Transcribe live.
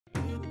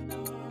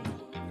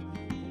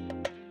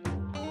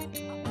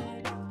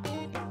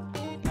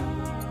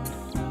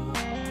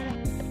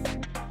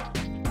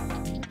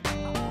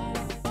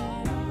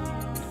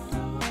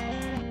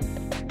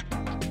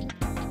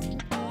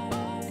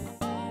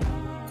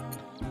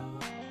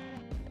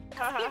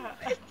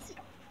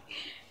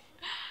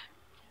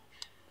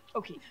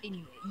Okay,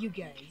 anyway, you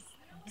guys,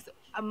 so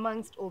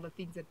amongst all the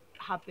things that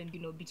happened,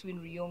 between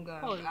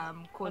Riyonga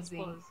Pause.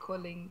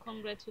 calling.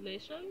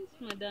 Congratulations,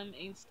 Madam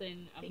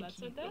Einstein Thank you,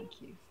 Ambassador.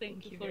 thank you, Thank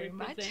thank you you for very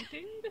much.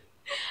 representing.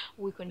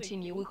 We Thank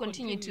continue. you. We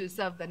continue to Continue.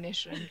 serve the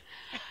nation.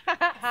 So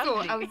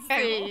Humbly. I would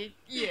say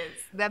yes.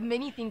 There are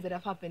many things that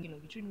have happened,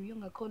 between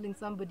Riyonga calling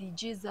somebody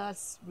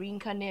Jesus,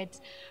 reincarnate,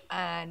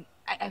 and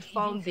I He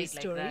found didn't say this it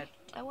like story.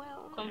 that.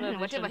 Well,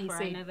 whatever Conversation he for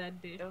said. another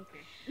day.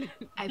 Okay.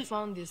 I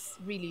found this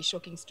really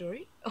shocking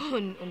story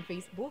on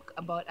Facebook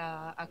about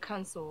a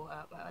counsel,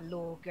 a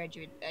law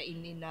graduate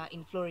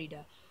in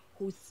Florida,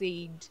 who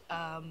said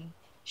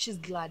she's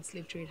glad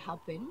slave trade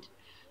happened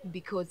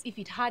because if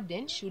it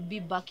hadn't, she would be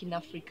back in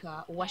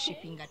Africa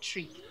worshiping a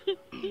tree.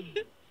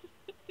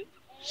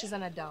 She's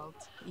an adult,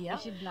 yeah,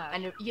 Is she black?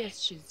 and yes,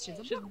 she's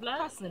a She's black black.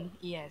 person,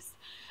 yes,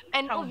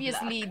 and How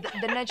obviously black?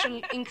 the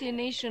natural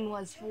inclination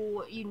was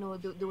for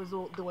there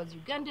was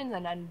Ugandans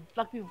and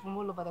black people from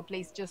all over the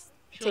place just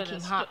Sure,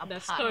 taking her the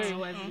apart. story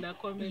was in the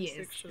comment Yes,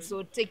 section.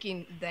 so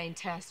taking the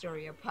entire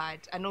story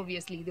apart, and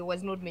obviously there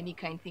was not many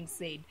kind things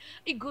said.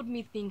 It got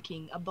me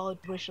thinking about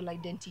racial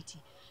identity.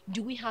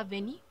 Do we have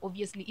any?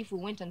 Obviously, if we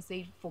went and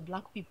said for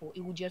black people,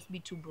 it would just be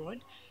too broad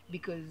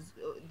because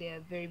there are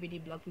very many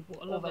black people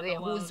All over over the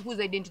there world. whose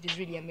identity is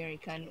really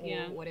American or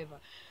Yeah. whatever.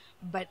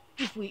 But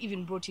if we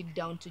even brought it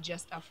down to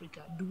just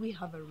Africa, do we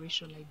have a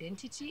racial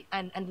identity?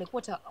 And like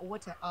what are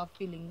our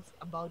feelings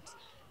about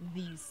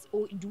this?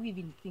 Or do we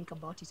even think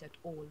about it at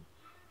all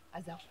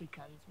as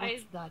Africans?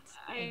 What's that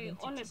I identity?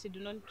 honestly do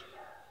not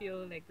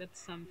feel like that's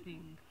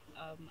something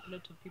a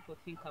lot of people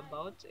think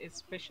about,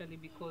 especially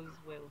because,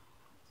 well,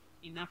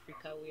 in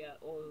Africa we are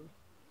all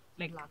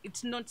like Black.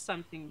 it's not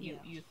something you,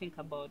 Yeah. you think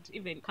about.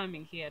 Even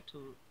coming here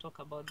to talk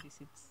about this,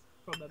 it's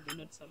probably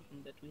not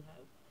something that we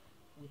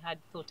had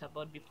thought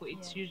about before.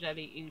 It's Yeah.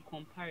 usually in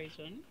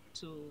comparison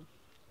to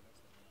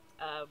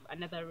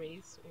another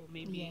race or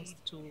maybe Yes.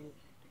 to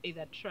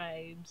either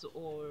tribes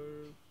or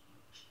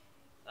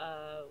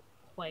uh,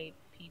 white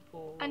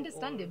people.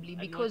 Understandably, or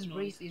and because whatnot.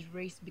 race is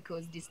race,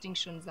 because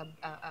distinctions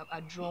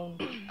are drawn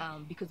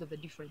because of the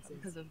differences.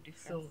 Because of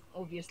difference. So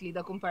obviously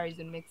the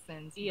comparison makes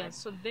sense. Yeah, but-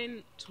 so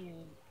then to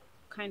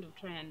kind of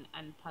try and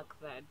unpack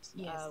that,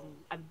 Yes.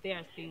 and there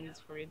are things,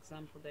 for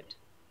example, that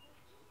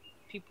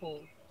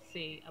people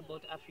say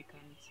about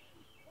Africans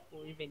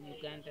or even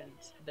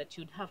Ugandans that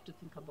you'd have to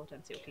think about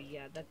and say, okay,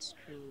 yeah, that's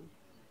true.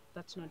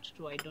 That's not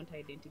true. I don't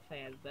identify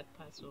as that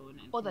person. And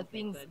all the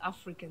things like that.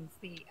 Africans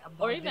say about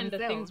Or even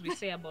themselves. the things we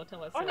say about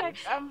ourselves. Or like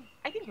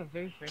I think we're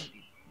very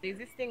friendly. There's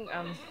this thing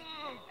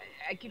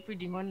I keep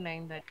reading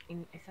online that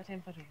in a certain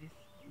part of this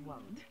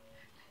world,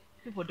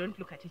 people don't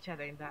look at each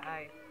other in the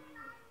eye.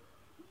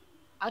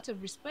 Out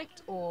of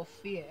respect or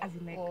fear, As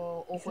in, like,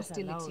 or it's not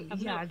hostility. allowed.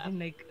 Yeah, as in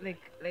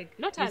like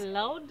not this-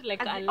 allowed, like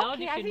as in- allowed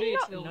okay, if as you in do it,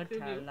 not, they'll not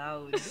kill you.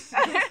 allowed.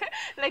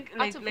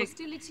 Out of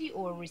hostility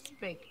or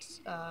respect.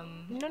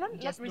 No, not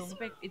just don't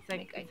respect. It's make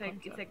like eye it's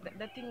like contact.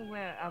 that thing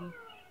where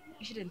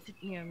you shouldn't sit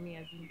near me,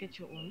 as in get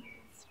your own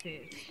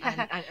space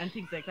and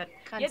things like that.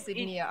 Can't Yet sit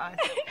in- near us.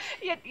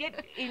 Yet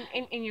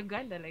in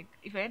Uganda, like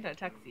if I enter a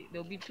taxi,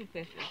 there'll be two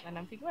places, and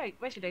I'm thinking,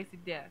 why should I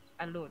sit there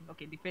alone?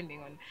 Okay,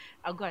 depending on,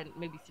 I'll go and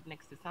maybe sit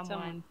next to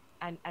someone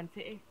and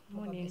say, hey,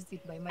 Probably morning.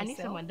 sit by And if myself.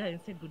 someone does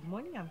and said good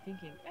morning, I'm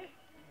thinking,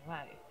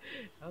 why?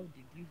 How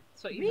did you?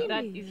 So is Really?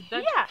 that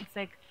Yeah, it's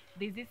like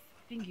there's this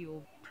thingy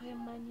of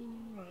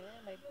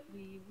like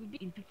we be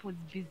in people's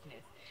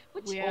business,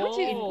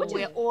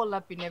 We're all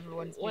up in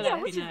everyone's All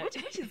business. up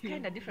in which is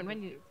kind of different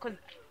when you, because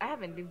I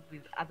haven't lived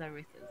with other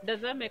races.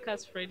 does that make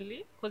us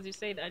friendly? Because you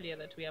said earlier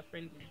that we are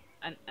friendly,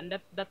 and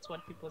that's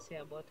what people say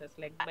about us.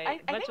 Like by I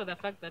virtue think- of the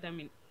fact that I'm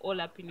in all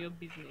up in your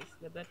business,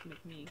 that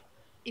make me.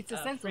 It's a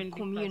sense of friendly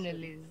person.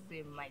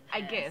 communalism,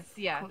 I guess,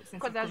 yeah. Sense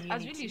Because of I was really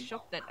community.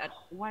 shocked that at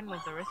one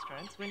of the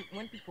restaurants,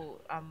 when people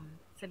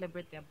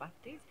celebrate their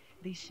birthdays,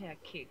 they share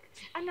cake,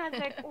 and I was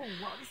like, oh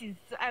wow, this is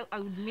I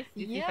would miss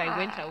this if I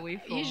went away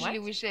from Usually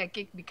work. we share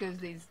cake because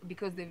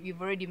you've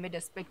already made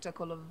a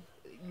spectacle of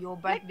your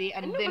birthday,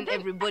 and no, then but then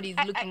everybody's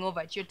looking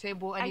over at your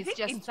table, and I it's think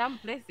just in some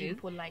places,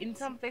 impolite.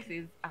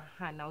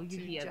 now you to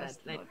hear that,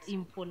 just like not-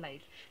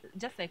 impolite.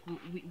 Just like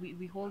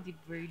we hold it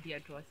very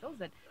dear to ourselves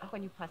that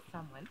when you pass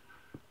someone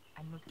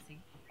and not say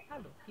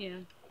hello. Yeah.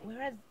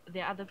 Whereas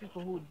there are other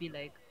people who would be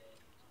like,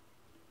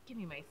 give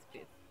me my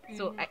space.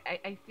 So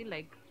I feel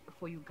like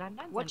for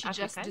Ugandans What and you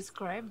just Africans,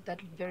 described,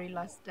 that very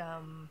last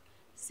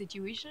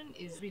situation,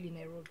 is really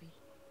Nairobi.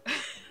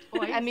 oh,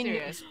 are you I mean,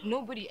 serious?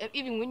 nobody,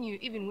 even when you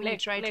Like-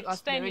 try like to ask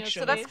stand your-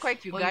 directions. So that's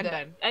quite on the-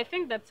 Ugandan. I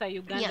think that's a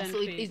Ugandan yeah,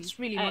 so thing. it's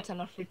really not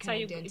an African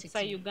identity, It's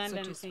a Ugandan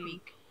so to thing.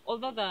 speak.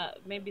 Although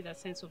maybe the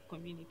sense of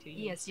community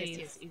you Yes, say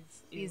yes,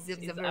 is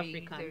Is a very,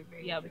 African. very,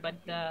 very yeah, African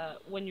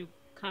but when you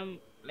come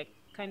like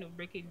kind of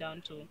break it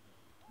down to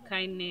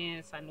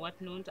kindness and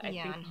whatnot, I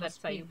Yeah, think and that's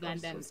a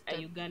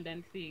hospitality.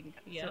 Ugandan thing.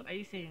 Yeah. So are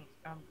you saying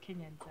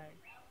Kenyans are?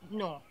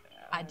 No,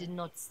 I did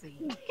not say.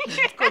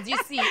 Because you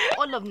see,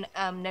 all of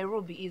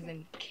Nairobi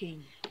isn't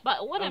Kenya.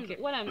 But what Okay.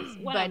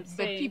 I'm But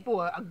saying, people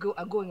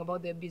are going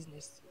about their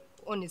business,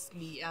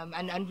 honestly,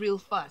 and real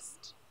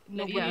fast.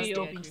 Like Nobody in New is York.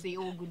 stopping to say,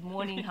 "Oh, good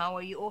morning, how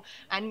are you?" Oh,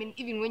 I mean,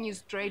 even when you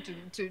try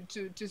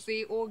to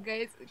say, "Oh,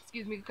 guys,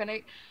 excuse me, can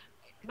I?"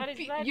 but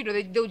is that, You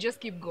know, they'll just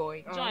keep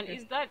going. Oh, John, okay.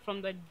 is that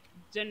from the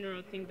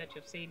general thing that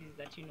you've said, is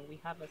that we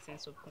have a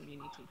sense of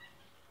community,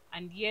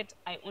 and yet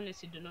I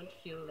honestly do not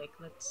feel like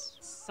that's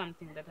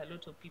something that a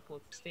lot of people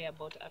say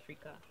about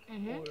Africa.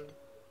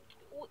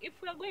 Or if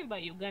we are going by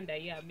Uganda,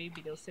 yeah,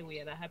 maybe they'll say we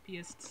are the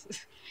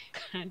happiest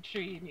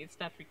country in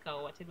East Africa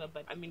or whatever.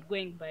 But I mean,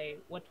 going by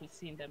what we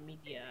see in the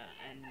media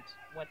and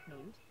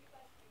whatnot,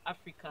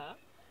 Africa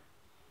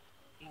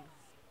is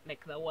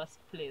like the worst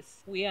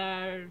place.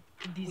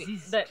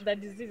 Diseased. The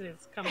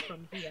diseases come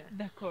from here.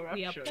 The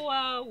We are corruption.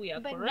 poor, we are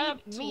But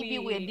corrupt. maybe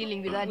we're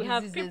dealing with our we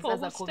have diseases people as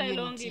who a stay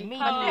long community. in Maybe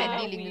power. we're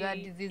dealing with our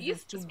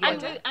diseases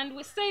together. And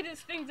we say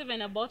these things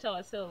even about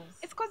ourselves.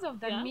 It's because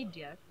of the Yeah?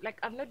 media. Like,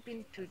 I've not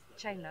been to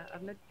China,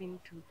 I've not been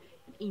to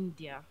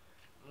India.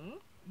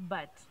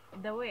 But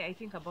the way I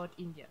think about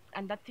India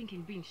and that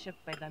thinking being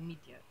shaped by the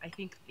media, I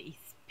think they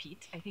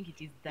spit. I think it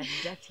is the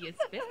dirtiest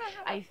place.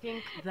 I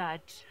think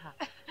that,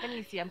 let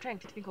me see, I'm trying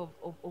to think of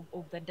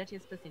the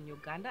dirtiest place in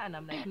Uganda, and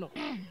I'm like, no,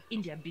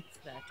 India beats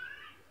that.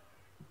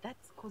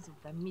 That's because of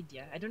the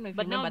media. I don't know if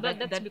But you now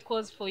remember that's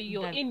because for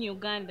you're that- in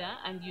Uganda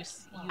and you're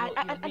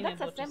and being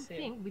that's able the same to say.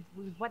 thing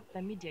with what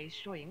the media is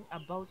showing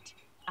about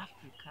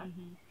Africa.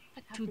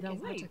 But To Africa the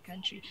is not way. a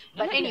country. Yeah,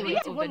 But yeah, anyway, yeah,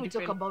 of when the we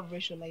talk different- about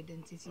racial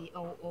identity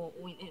or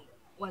when it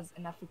was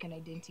an African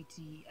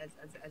identity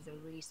as a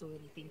race or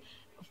anything,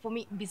 for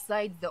me,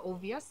 besides the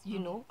obvious,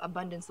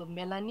 abundance of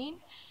melanin,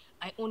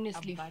 I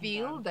honestly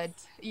feel that,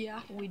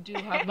 Abundance. we do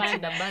have it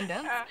in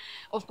abundance.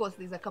 Of course,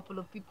 there's a couple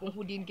of people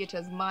who didn't get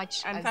as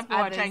much And as some people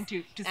are others. trying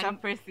to and-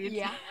 suppress it.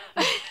 Yeah.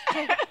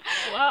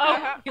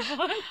 Wow.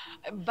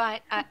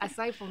 But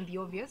aside from the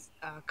obvious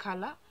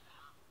color,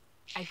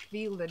 I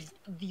feel that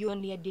the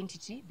only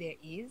identity there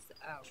is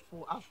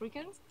for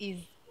Africans is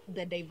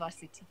the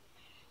diversity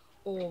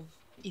of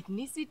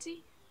ethnicity,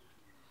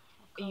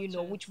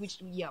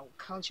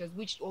 cultures,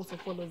 which also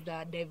follows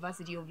the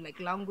diversity of like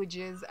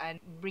languages and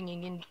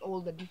bringing in all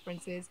the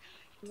differences.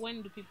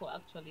 When do people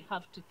actually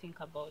have to think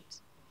about,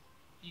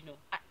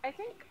 I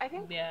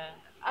think their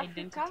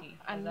Africa identity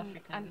as and,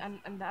 Africans?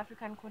 and the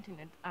African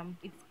continent,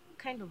 it's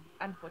kind of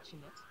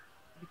unfortunate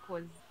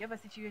because you have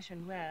a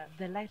situation where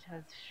the light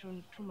has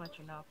shone too much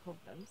on our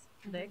problems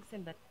to the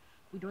extent that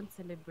we don't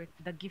celebrate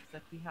the gifts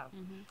that we have.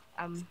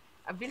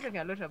 I've been talking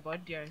a lot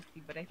about DRC,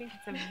 but I think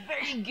it's a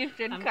very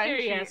gifted I'm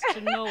country. curious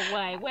to know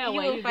why. Where You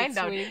were will you find this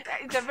out. week?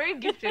 It's a very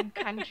gifted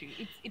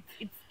country.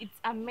 It's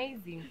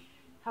amazing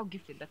how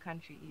gifted the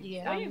country is.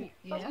 Yeah. Were you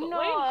in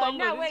No, Congo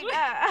no, this wait.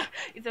 week?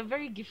 It's a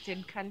very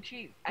gifted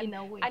country. In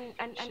a way,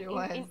 And sure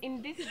was.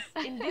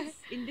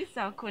 in this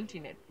our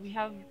continent, we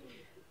have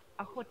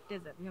a hot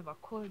desert, we have a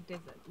cold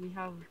desert, we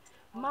have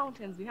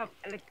mountains, we have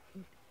like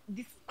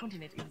this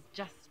continent is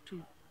just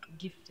too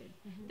gifted.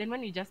 Then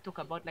when you just talk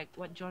about like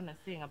what John was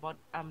saying about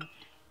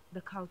the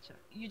culture,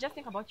 you just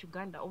think about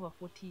Uganda, over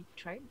 40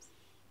 tribes,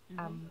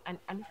 and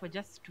if we're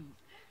just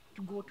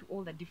to go to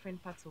all the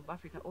different parts of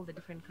Africa, all the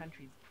different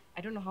countries,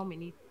 I don't know how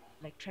many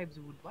like tribes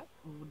we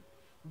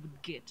would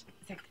get.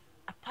 It's like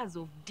a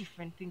puzzle of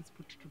different things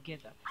put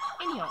together.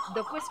 Anyhow,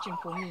 the question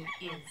for me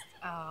is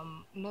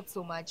not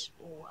so much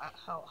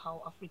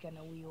how African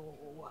are we,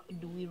 or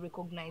do we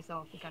recognize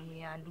how African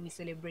we are, and do we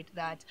celebrate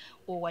that,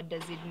 or what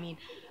does it mean?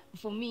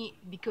 For me,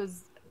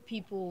 because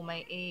people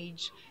my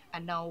age are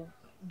now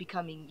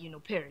becoming,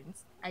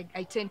 parents,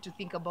 I tend to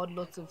think about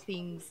lots of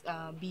things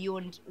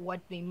beyond what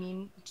they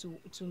mean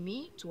to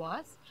me, to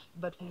us,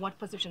 but what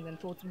perceptions and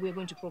thoughts we're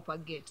going to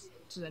propagate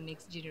to the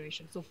next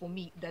generation. So for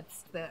me,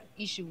 that's the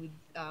issue with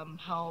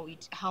how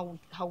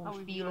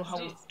we feel, or how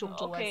we talk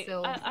to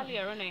ourselves.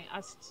 Earlier on, I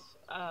asked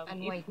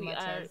And why it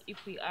matters.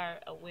 if we are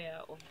aware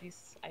of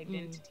this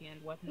identity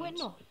and whatnot. We're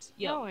not.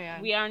 Yeah, No, we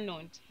aren't. we are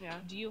not. Yeah.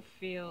 Do you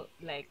feel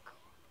like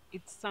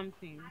it's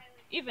something,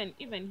 even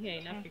here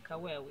in Africa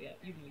where we are,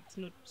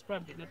 it's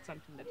probably not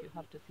something that you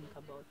have to think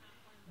about.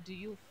 Do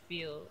you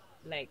feel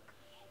like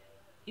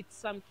it's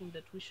something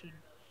that we should,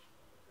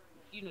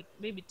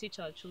 maybe teach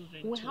our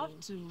children We to?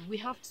 have to.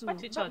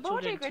 Teach our But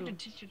what are you children going to? to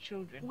teach your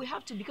children? We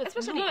have to, because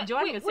Especially look,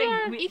 Joanne, you're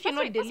saying if you're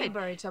not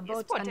deliberate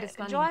about Spot,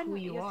 understanding Joanne, who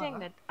you you're are, saying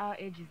that our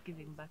age is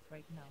giving birth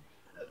right now.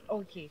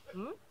 Okay.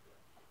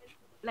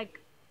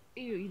 Like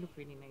you look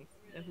really nice.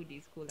 The hoodie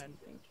is cool and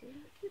thank you.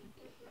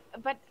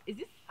 But is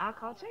this our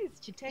culture? Is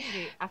Chitenge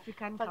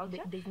African but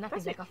culture? there's nothing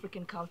That's like it.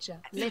 African culture.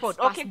 Spot. Let's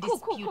Okay,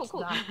 first cool.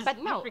 dispute that.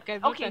 But no, Africa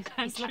is not okay,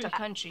 a It's not a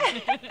country.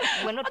 country.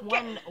 We're not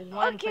one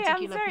okay,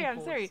 particular I'm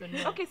people. sorry. So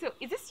no. Okay, so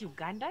is this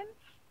Ugandan?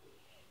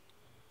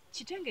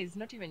 Chitenge is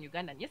not even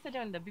Ugandan. Yesterday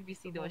on the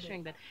BBC they were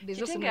showing that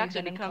There's also Chitenge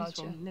actually Norwegian comes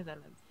culture. from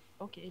Netherlands.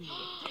 Okay, anyway.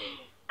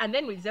 And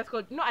then we just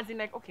got no, as in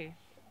like okay.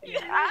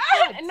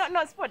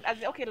 No sport as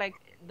in, okay, like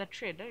the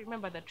trade. I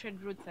remember the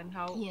trade routes and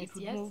how Yes, it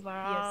would yes, move yes.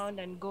 around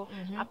and go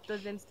up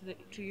those ends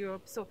to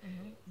Europe. So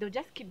they'll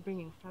just keep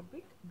bringing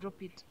fabric, drop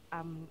it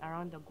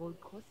around the Gold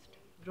Coast,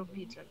 drop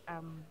it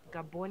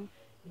Gabon,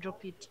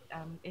 drop it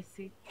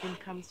SA when it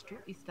comes to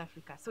East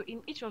Africa. So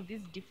in each of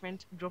these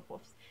different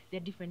drop-offs, there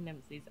are different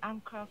names. There's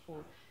Anchor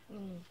for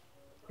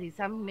there's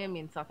some name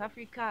in South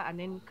Africa, and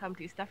then come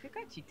to East Africa,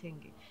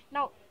 Chitenge.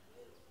 Now,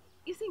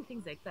 you're seeing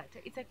things like that.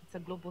 It's like it's a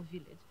global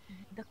village.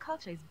 The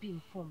culture is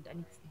being formed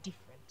and it's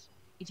different.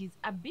 It is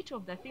a bit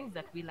of the things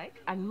that we like,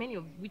 and many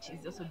of which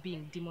is also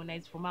being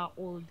demonized from our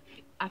old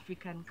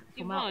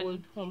from our Yvonne,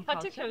 old home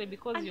particularly culture.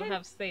 because And you then-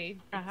 have said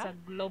it's a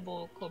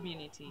global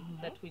community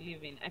that we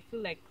live in. I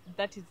feel like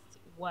that is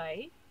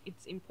why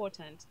it's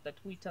important that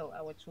we tell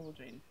our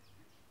children.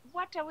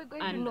 What are we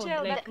going And to no,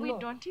 tell like- that we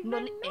don't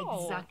even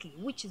know? Exactly,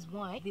 which is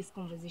why this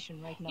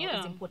conversation right now is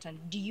Yeah.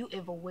 important. Do you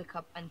ever wake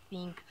up and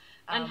think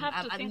And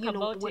have to think you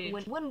know, about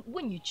it.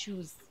 when you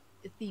choose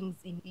things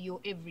in your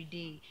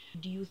everyday,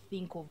 do you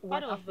think of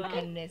what Part of,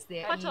 Africanness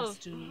there part is of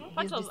to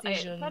part these of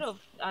decisions? part of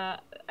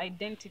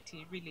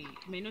identity really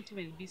may not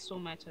even be so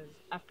much as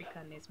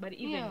Africanness, but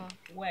even Yeah.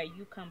 where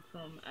you come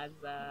from as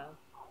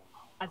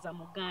a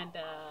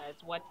Muganda, as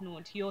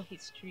whatnot, your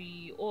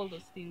history, all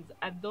those things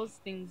are those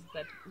things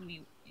that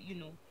we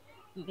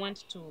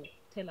want to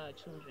tell our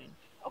children.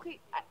 Okay,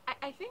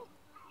 I think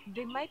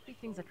there might be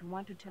things that we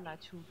want to tell our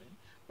children,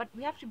 but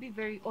we have to be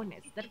very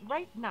honest that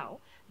right now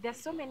there are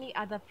so many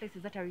other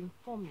places that are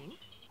informing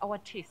our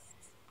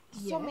tastes.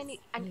 So Yes, many,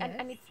 and yes.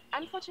 it's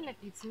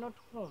unfortunately it's not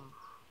home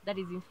that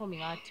is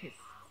informing our tastes.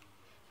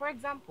 For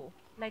example,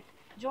 like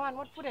Joanne,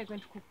 what food are you going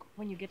to cook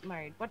when you get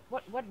married?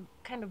 What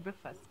kind of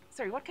breakfast?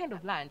 Sorry, what kind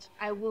of lunch?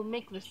 I will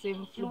make the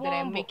same food that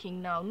I'm Luombo.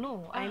 making now.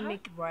 No, I Uh-huh.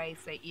 make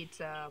rice. I eat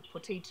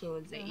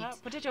potatoes. I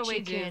eat Potato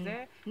chicken. wedges.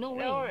 Eh? No way,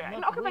 No,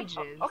 not okay, wedges.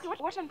 but, okay.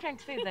 What I'm trying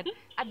to say is that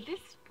at this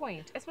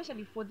point,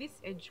 especially for this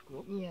age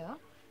group, Yeah.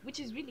 which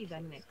is really the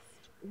next,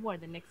 who are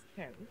the next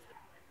parents,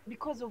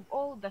 because of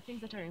all the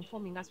things that are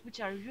informing us, which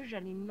are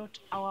usually not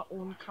our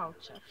own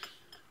culture.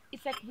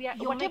 It's like we are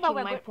You're whatever making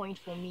we're my going. point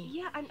for me.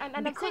 Yeah, and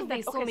I'm Because saying that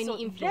there's so okay, many so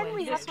then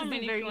we influences. have to So be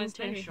many very influence,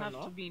 then we have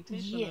intentional. to be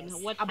intentional Yes,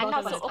 on what about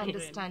now, what so, first okay.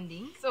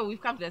 understanding. So we've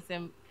come to the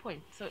same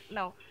point. So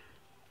now,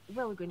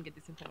 where are we going to get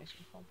this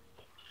information from?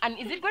 And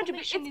is it going to be?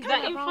 It's Information is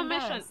kind the of around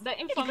information. us. The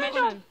it's kind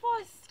information. of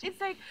forced. It's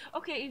like,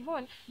 okay,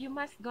 Yvonne, you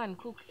must go and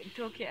cook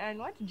turkey and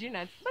what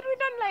Gina's, but we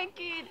don't like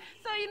it.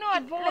 So you know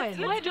what?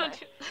 Yvonne, Why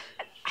don't you?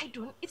 I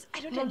don't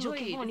No, enjoy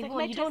look, it. Yvonne, It's like Yvonne,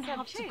 my you don't tastes have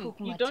have to changed. cook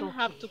You don't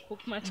have matoke to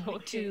cook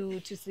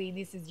matoke. to say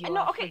this is your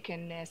No, okay.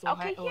 Africanness or,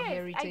 Okay, or yes, I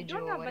heritage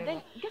don't or have, but whatever.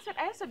 then guess what?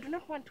 I also do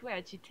not want to wear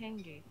a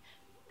chitenge.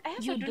 I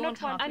also You do don't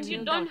not want have to to. And you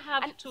kneel don't down.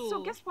 have And to.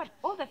 so guess what?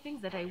 All the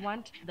things that I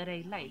want, that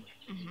I like,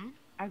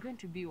 are going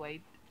to be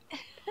white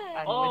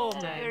and Oh,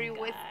 Western. Very God.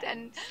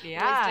 Western.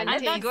 Yeah, Western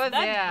let's taste. go that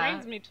there.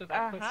 brings me to the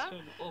Uh-huh.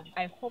 question of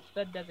I hope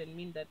that doesn't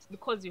mean that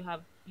because you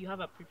have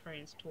a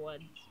preference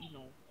towards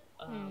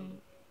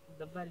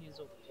the values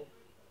of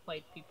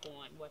white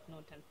people and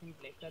whatnot and things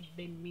like that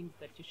then means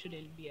that you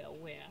shouldn't be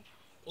aware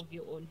of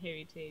your own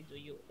heritage or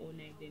your own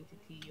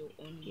identity, your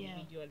own Yeah.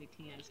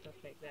 individuality and stuff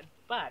like that.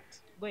 But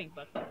going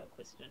back to the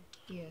question,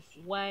 Yes.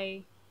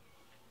 why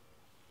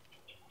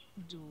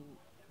do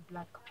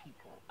black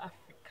people,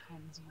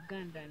 Africans,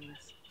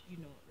 Ugandans,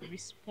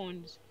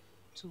 respond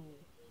to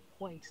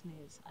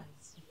whiteness as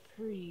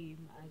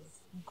supreme,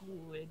 as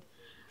good,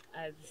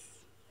 as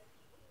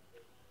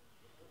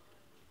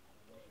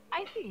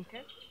I think,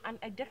 and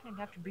I definitely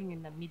have to bring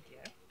in the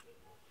media,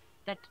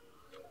 that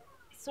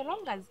so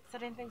long as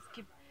certain things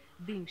keep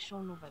being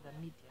shown over the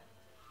media,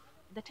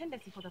 the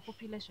tendency for the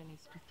population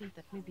is to think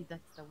that maybe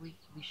that's the way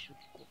we should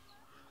go,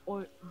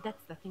 or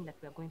that's the thing that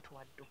we are going to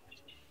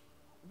adopt.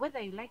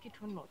 Whether you like it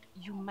or not,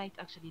 you might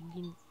actually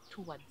lean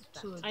towards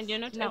that. Towards- and you're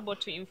not Now- able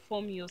to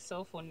inform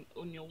yourself on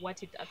your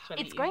what it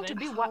actually It's going is. to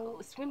be How-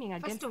 swimming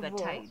against First of the all,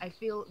 tide. I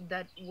feel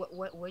that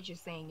what you're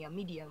saying, yeah,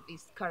 media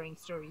is carrying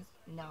stories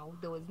now.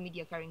 There was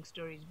media carrying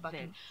stories back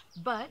Then.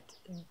 but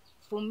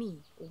for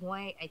me,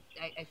 why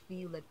I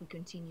feel that we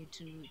continue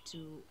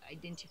to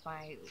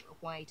identify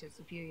white as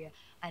superior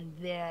and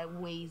their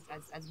ways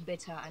as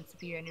better and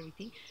superior and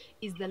everything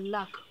is the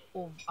lack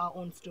of our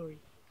own story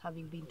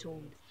having been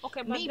told.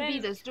 Okay, but Maybe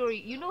then the story,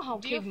 you know how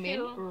do you cavemen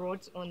feel-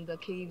 wrote on the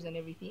caves and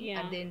everything, Yeah.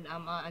 and then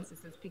our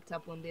ancestors picked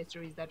up on their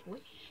stories that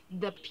way.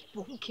 The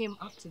people who came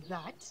after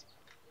that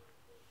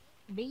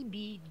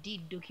maybe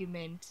did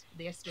document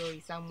their story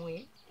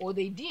somewhere, or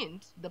they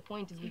didn't. The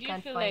point is we do you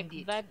can't feel find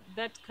like it.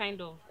 that kind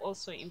of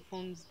also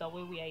informs the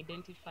way we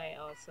identify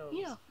ourselves?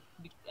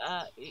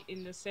 Yeah.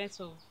 In the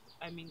sense of,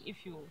 I mean,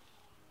 if you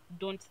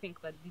don't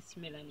think that this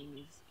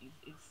melanin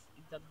is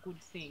a good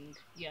thing,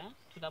 yeah,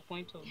 to the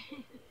point of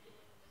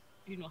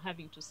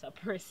having to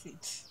suppress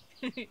it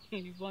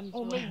in Yvonne's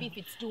Or word. maybe if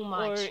it's too or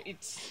much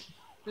it's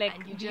like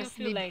and you do just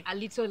you feel need like a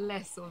little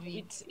less of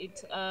it.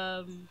 it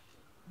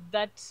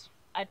that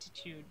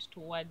attitude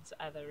towards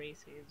other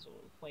races or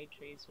white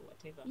race or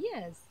whatever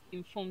Yes,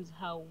 informs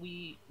how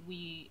we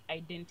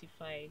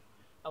identify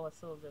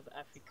ourselves as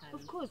Africans.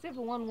 of course,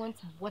 everyone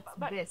wants what's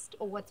But- best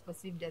or what's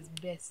perceived as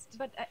best.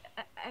 But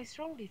I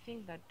strongly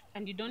think that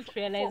And you don't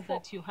realize for-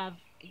 that you have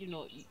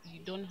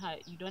you don't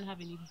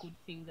have any good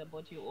things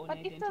about your own But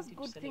if identity those to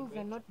good things celebrate.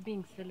 are not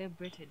being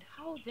celebrated,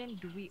 how then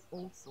do we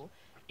also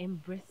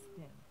embrace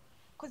them?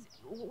 Because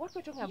what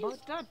we're talking You about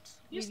start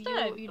You with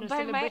start you know, by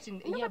my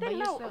celebrating, no, yeah, but by then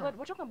now yourself.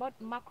 we're talking about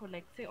macro,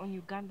 like say on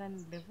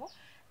Ugandan level,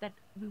 that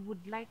we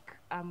would like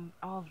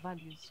our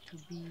values to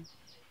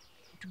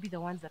be the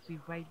ones that we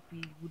write.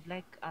 We would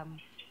like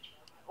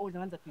all the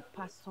ones that we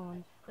pass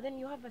on. But then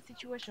you have a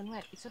situation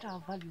where it's not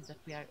our values that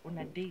we are on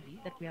a daily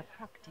that we are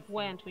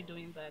Why practicing. aren't we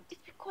doing that?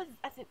 It's because,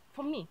 as in,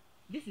 for me,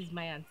 this is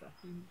my answer.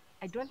 Mhm.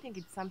 I don't think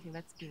it's something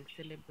that's being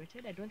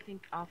celebrated. I don't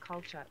think our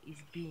culture is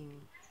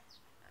being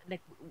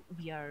like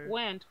we are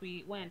Why aren't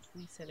we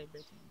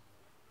celebrating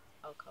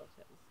our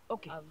cultures,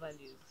 okay. our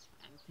values,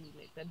 and things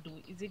like that?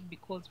 Is it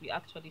because we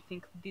actually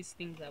think these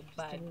things are So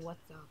bad?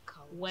 what's our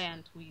Why culture?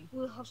 aren't we?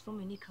 We'll have so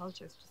many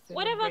cultures to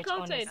Whatever celebrate,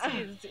 culture it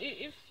honestly. is,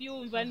 if you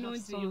We have Nvannungi,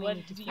 so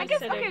many do I you different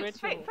guess okay, celebrate cultures.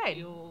 fine, fine.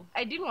 your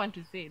I didn't want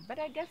to say it, but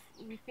I guess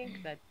we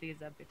think that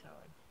there's a better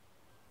one.